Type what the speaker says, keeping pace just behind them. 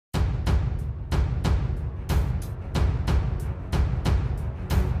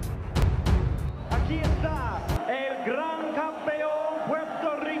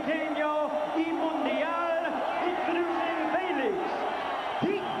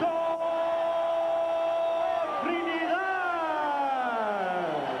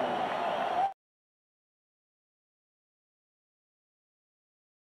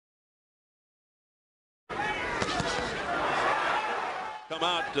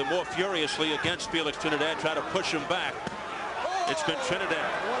more furiously against Felix Trinidad, try to push him back. It's been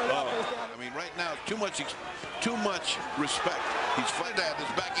Trinidad. I mean, right now, too much respect. He's Trinidad is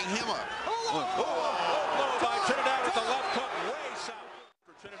backing him up. Blow by Trinidad with the left hook way south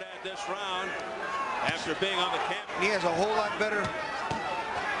for Trinidad this round after being on the camp. He has a whole lot better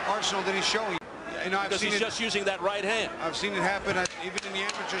arsenal than he's showing. You know, I've seen he's just using that right hand. I've seen it happen even in the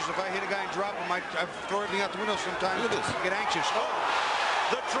amateurs. If I hit a guy and drop him, I throw everything out the window sometimes. Look at this. I get anxious.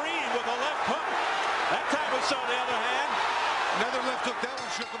 The Dream with a left hook. That time we saw the other hand. Another left hook. That one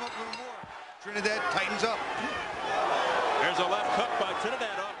shook him up a little more. Trinidad tightens up. There's a left hook by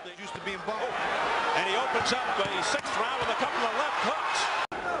Trinidad off. They used to be in bump. And he opens up a sixth round with a couple of left hooks.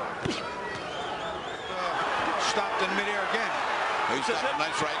 Stopped in midair again. He's got a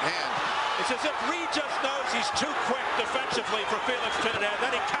nice right hand. It's as if Reed just knows he's too quick defensively for Felix Trinidad.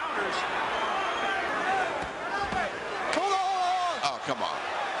 Then he counters. Hold on! Oh, come on.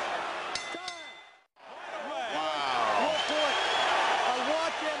 Wow. I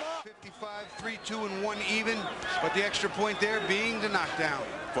walked him up. 55, 3-2, and 1 even. But the extra point there being the knockdown.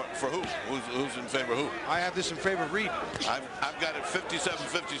 For who? Who's in favor of who? I have this in favor of Reed. I've got it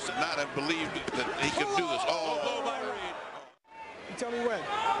 57-57. Not have believed that he could do this. Blow by Reed. You tell me when.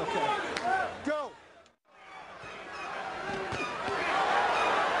 Okay. Go.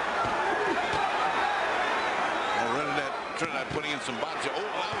 Trinidad putting in some bodies. Oh,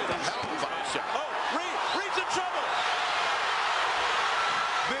 that was a hell of a body shot. Oh, Reed's in trouble.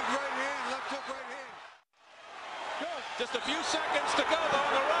 Big right hand, left hook right hand. Go. Just a few seconds to go though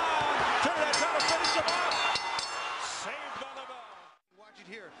in the round. Trinidad trying to finish him off. Saved by the bell. Watch it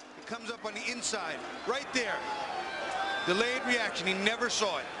here. It comes up on the inside, right there. Delayed reaction. He never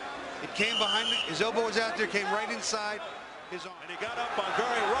saw it. It came behind me. His elbow was out there, came right inside his arm. And he got up on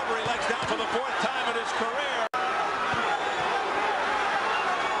very rubbery legs down for the 4th time in his career.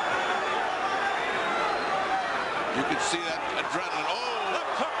 You can see that adrenaline. Oh!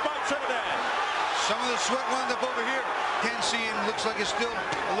 Left hook by Trinidad. Some of the sweat wound up over here. Can't see him. Looks like it's still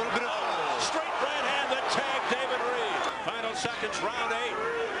a little bit of... Straight right hand that tagged David Reed. Final seconds, round 8.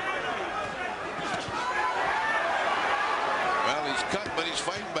 Well, he's cut, but he's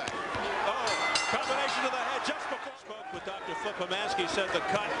fighting back. Oh, combination to the head just before. Spoke with Dr. Flipomansky, said the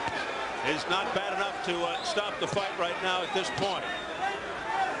cut is not bad enough to stop the fight right now at this point.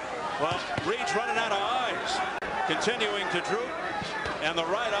 Well, Reed's running out of eyes. Continuing to droop, and the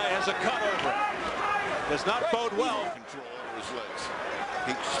right eye has a cut over it. Does not bode well. Control over his legs.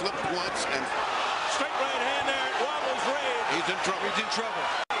 He slipped once and... Straight right hand there, it wobbles Reed. He's in trouble. He's in trouble.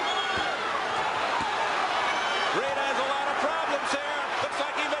 Reed has a lot of problems here. Looks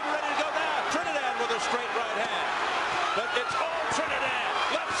like he may be ready to go down. Trinidad with a straight right hand. But it's all Trinidad,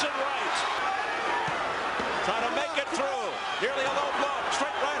 lefts and rights. Trying to make it through. Nearly a low blow.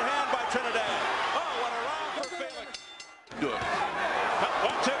 Straight right hand by Trinidad. Oh, what a round for Felix. Good.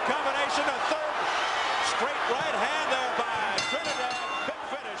 1-2 combination, a third. Straight right hand there by Trinidad. Big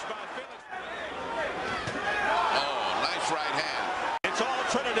finish by Felix. Oh, nice right hand. It's all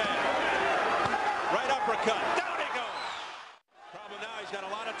Trinidad. Right uppercut. Down he goes. Problem now, he's got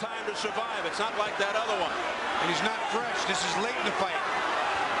a lot of time to survive. It's not like that other one. And he's not fresh. This is late in the fight.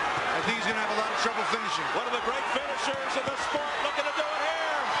 I think he's going to have a lot of trouble finishing. One of the great finishers in the sport looking to do it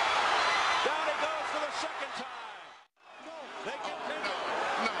here. Down he goes for the second time. They continue.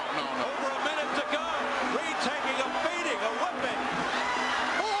 No. Over a minute to go. Reed taking a beating, a whipping.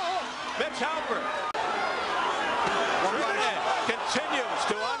 Mitch Halpern. Trinidad continues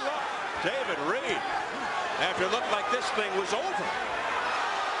to unroll. David Reed, after it looked like this thing was over.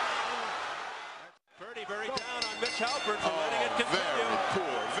 Very down on Mitch Halpern for letting it continue. Very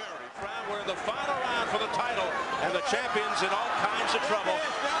poor, very. Round where the final round for the title and the champions in all kinds of trouble.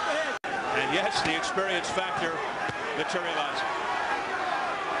 And yes, the experience factor materializing.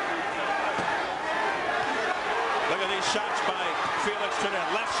 Look at these shots by Felix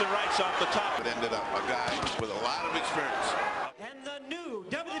Trinidad, lefts and rights off the top. It ended up a guy with a lot of experience. And the new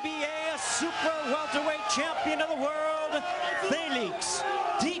WBA Super Welterweight Champion of the world, Felix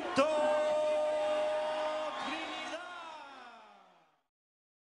Tito Trinidad.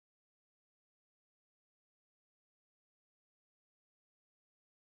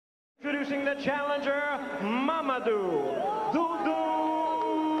 Introducing the challenger, Mamadou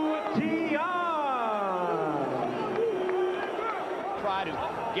Doudou Tian. Try to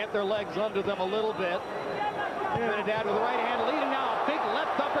get their legs under them a little bit. Trinidad with the right hand leading now. Big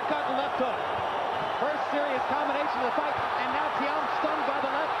left uppercut and left hook. First serious combination of the fight, and now Tian stunned by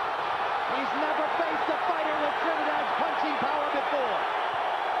the left. He's never faced a fighter with Trinidad's punching power before.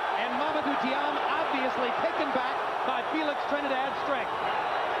 And Mamadou Tian obviously taken back by Felix Trinidad's strength.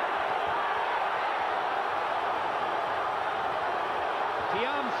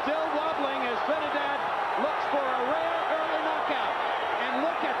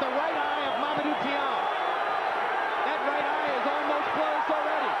 right eye of Mamadou Thiam. That right eye is almost closed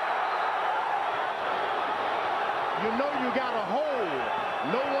already. You know you got a hold.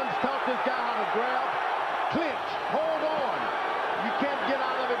 No one's taught this guy how to grab, clinch, hold on. You can't get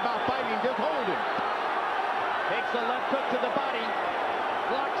out of it by fighting, just hold him. Takes a left hook to the body.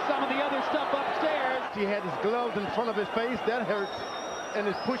 Blocks some of the other stuff upstairs. He had his gloves in front of his face. That hurts. And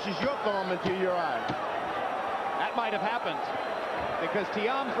it pushes your thumb into your eye. That might have happened because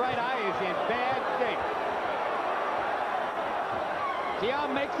Thiam's right eye is in bad shape.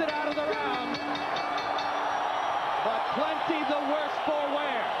 Thiam makes it out of the round, but plenty the worse for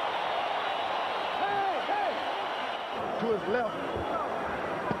wear. To his left,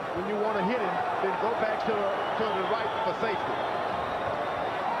 when you want to hit him, then go back to the right for safety.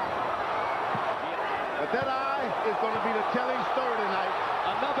 But that eye is going to be the telling story tonight.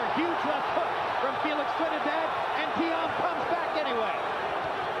 Another huge left hook from Felix Trinidad, and Thiam comes back anyway.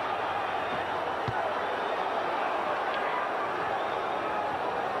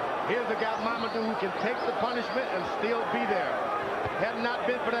 Here's a guy, Mamadou, who can take the punishment and still be there. Had it not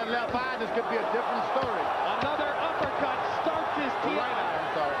been for that left eye, this could be a different story. Another uppercut starts his Thiam. Right eye, I'm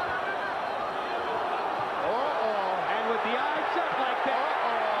sorry. And with the eye shut like that,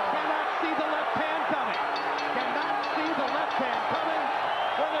 cannot see the left hand coming. Cannot see the left hand coming.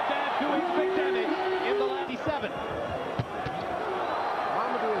 Trinidad doing big damage in the last 7.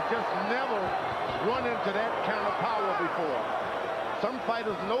 Mamadou has just never run into that kind of power before. Some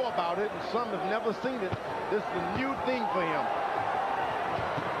fighters know about it, and some have never seen it. This is a new thing for him.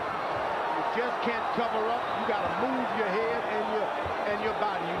 You just can't cover up. You got to move your head and your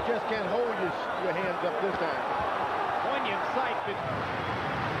body. You just can't hold your hands up this time. Poignant sight.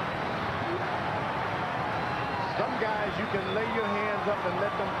 Some guys, you can lay your hands up and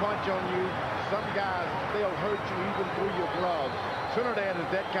let them punch on you. Some guys, they'll hurt you even through your gloves. Trinidad is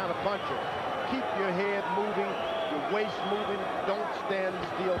that kind of puncher. Keep your head moving, your waist moving. Don't stand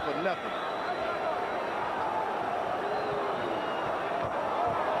still for nothing.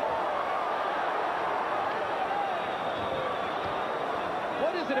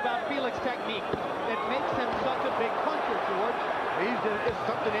 What is it about Felix's technique that makes him such a big puncher, George? It's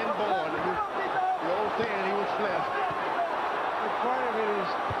something inborn. The old saying, he was blessed. But part of it is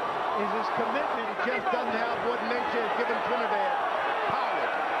his commitment. He just doesn't have what nature has given Trinidad, power.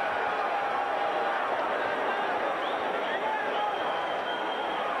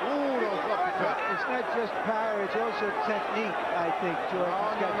 Ooh, those uppercuts. It's not just power, it's also technique, I think, George.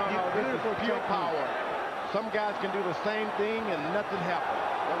 No. This is pure power. Some guys can do the same thing and nothing happens.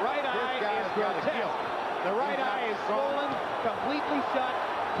 The right eye is grotesque. The right eye is swollen, completely shut,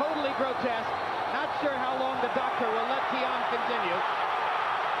 totally grotesque. Not sure how long the doctor will let Thiam continue,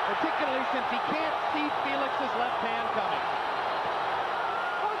 particularly since he can't see Felix's left hand coming.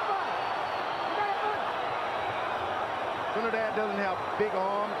 Trinidad doesn't have big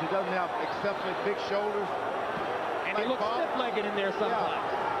arms. He doesn't have exceptionally big shoulders. And he looks stiff-legged in there sometimes.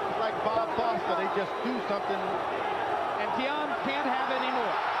 Yeah, like Bob Foster, they just do something. And Thiam can't have any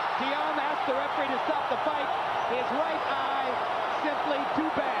more. Thiam asked the referee to stop the fight. His right eye simply too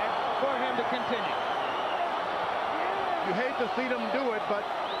bad for him to continue. You hate to see them do it, but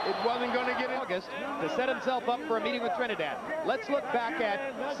it wasn't going to get in August to set himself up for a meeting with Trinidad. Let's look back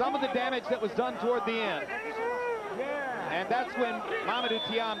at some of the damage that was done toward the end. And that's when Mamadou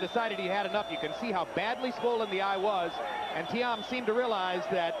Thiam decided he had enough. You can see how badly swollen the eye was, and Thiam seemed to realize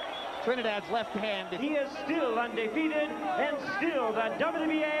that Trinidad's left hand. He is still undefeated and still the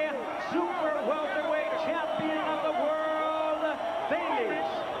WBA Super Welterweight Champion of the world, Felix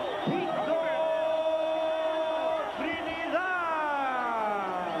Tito Trinidad.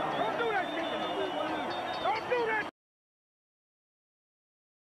 Don't do that, don't do that.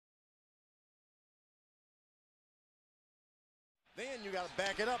 Then you got to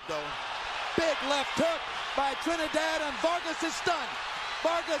back it up, though. Big left hook by Trinidad, and Vargas is stunned.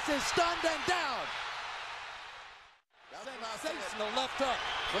 Vargas is stunned and down. Sensational left hook.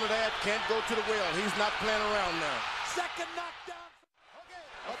 Trinidad can't go to the well. He's not playing around now. Second knockdown.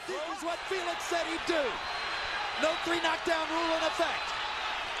 But this is what Felix said he'd do. No 3 knockdown rule in effect.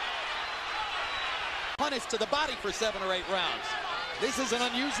 Punished to the body for 7 or 8 rounds. This is an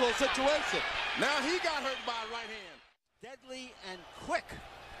unusual situation. Now he got hurt by a right hand. Deadly and quick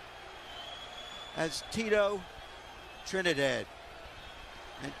as Tito Trinidad.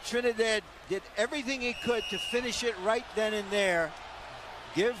 And Trinidad did everything he could to finish it right then and there.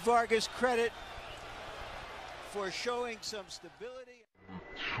 Give Vargas credit for showing some stability.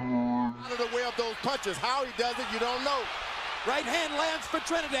 Out of the way of those punches. How he does it, you don't know. Right hand lands for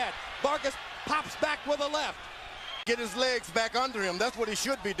Trinidad. Vargas pops back with a left. get his legs back under him. That's what he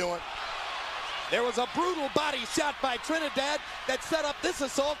should be doing. There was a brutal body shot by Trinidad that set up this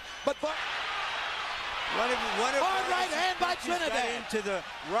assault, but Hard right hand by Trinidad into the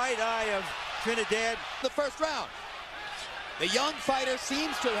right eye of Trinidad. The first round. The young fighter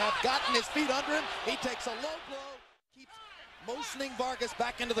seems to have gotten his feet under him. He takes a low blow, keeps motioning Vargas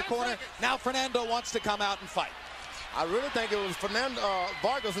back into the corner. Now Fernando wants to come out and fight. I really think it was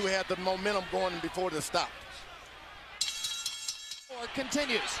Vargas who had the momentum going before the stop.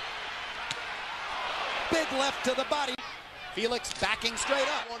 Continues. Big left to the body. Felix backing straight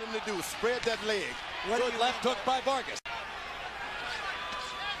up. What I want him to do is spread that leg. Good left hook by Vargas.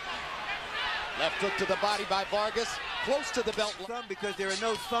 Left hook to the body by Vargas. Close to the belt. Thumb, because there are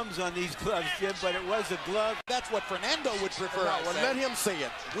no thumbs on these gloves, Jim, but it was a glove. That's what Fernando would prefer. No, well, let him say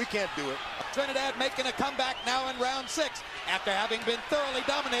it. We can't do it. Trinidad making a comeback now in round 6 after having been thoroughly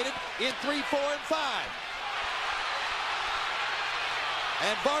dominated in 3, 4, and 5.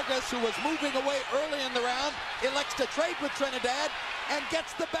 And Vargas, who was moving away early in the round, elects to trade with Trinidad and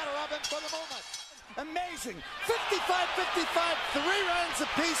gets the better of him for the moment. Amazing. 55-55, 3 rounds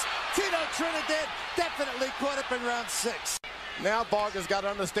apiece. Tito Trinidad definitely caught up in round 6. Now Vargas got to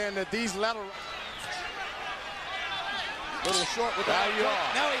understand that these lateral... Little short with that.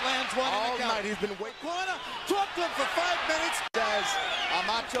 Now he lands one all in the night. He's been waiting. Corner, talk to him for 5 minutes. As a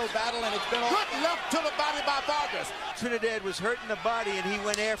macho battle, and it's been all... Good left to the body by Vargas. Trinidad was hurting the body, and he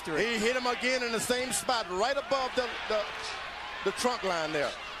went after it. He hit him again in the same spot, right above the trunk line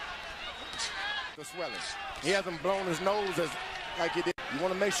there. The swelling. He hasn't blown his nose like he did. You want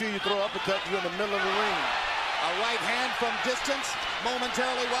to make sure you throw uppercut. You're in the middle of the ring. A right hand from distance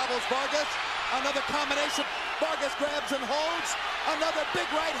momentarily wobbles Vargas. Another combination. Vargas grabs and holds. Another big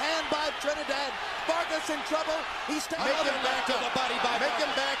right hand by Trinidad. Vargas in trouble. He's taking another left to the body by Make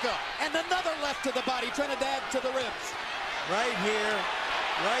Vargas. him back up. And another left to the body. Trinidad to the ribs. Right here.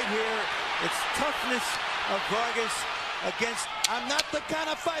 It's toughness of Vargas against... I'm not the kind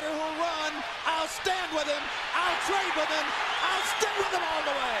of fighter who'll run. I'll stand with him. I'll trade with him. I'll stick with him all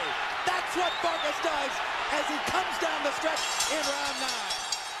the way. That's what Vargas does as he comes down the stretch in round 9.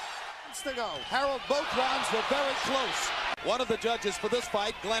 To go. Harold, both rounds were very close. One of the judges for this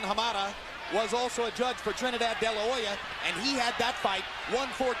fight, Glenn Hamada, was also a judge for Trinidad De La Hoya, and he had that fight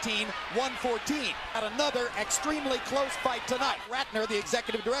 114-114. At another extremely close fight tonight. Ratner, the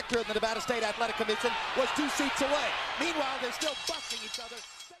executive director of the Nevada State Athletic Commission, was 2 seats away. Meanwhile, they're still busting each other.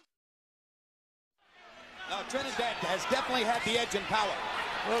 Now, Trinidad has definitely had the edge in power.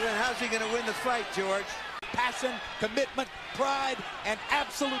 Well, then how's he going to win the fight, George? Passion, commitment, pride, and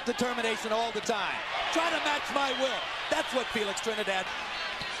absolute determination all the time. Try to match my will. That's what Felix Trinidad.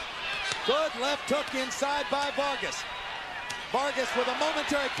 Good left hook inside by Vargas. Vargas with a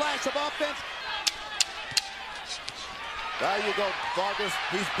momentary flash of offense. There you go, Vargas.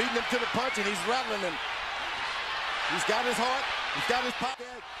 He's beating him to the punch, and he's rattling him. He's got his heart. He's got his pocket.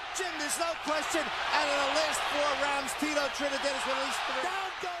 Jim, there's no question. Out of the last 4 rounds, Tito Trinidad has released 3.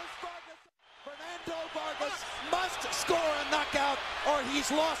 Down goes Vargas. Fernando Vargas must score a knockout or he's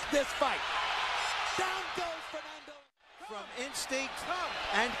lost this fight. Down goes Fernando. From instinct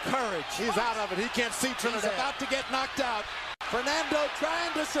and courage. He's out of it. He can't see Trinidad. He's about to get knocked out. Fernando trying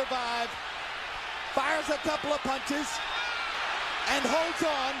to survive. Fires a couple of punches and holds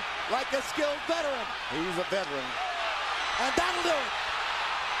on like a skilled veteran. He's a veteran. And that'll do it.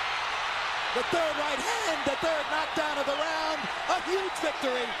 The third right hand, the third knockdown of the round. A huge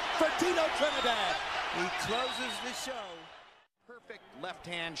victory for Tito Trinidad. He closes the show. Perfect left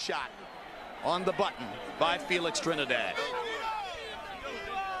hand shot on the button by Felix Trinidad.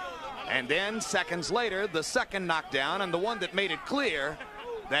 And then seconds later, the second knockdown, and the one that made it clear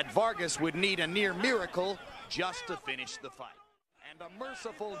that Vargas would need a near miracle just to finish the fight. And a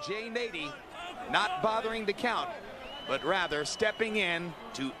merciful Jay Nady not bothering to count, but rather stepping in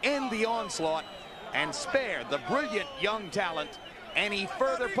to end the onslaught and spare the brilliant young talent any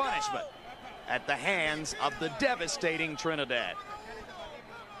further punishment at the hands of the devastating Trinidad.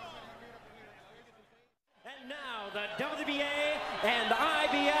 And now the WBA and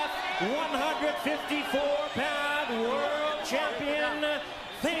IBF 154-pound world champion,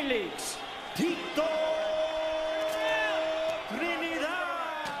 Felix Tito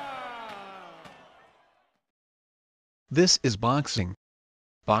Trinidad. This is boxing.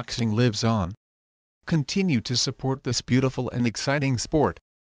 Boxing lives on. Continue to support this beautiful and exciting sport.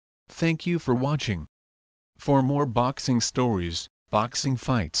 Thank you for watching. For more boxing stories, boxing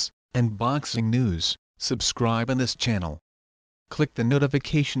fights, and boxing news, subscribe on this channel. Click the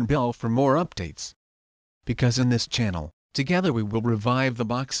notification bell for more updates. Because in this channel, together we will revive the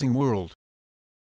boxing world.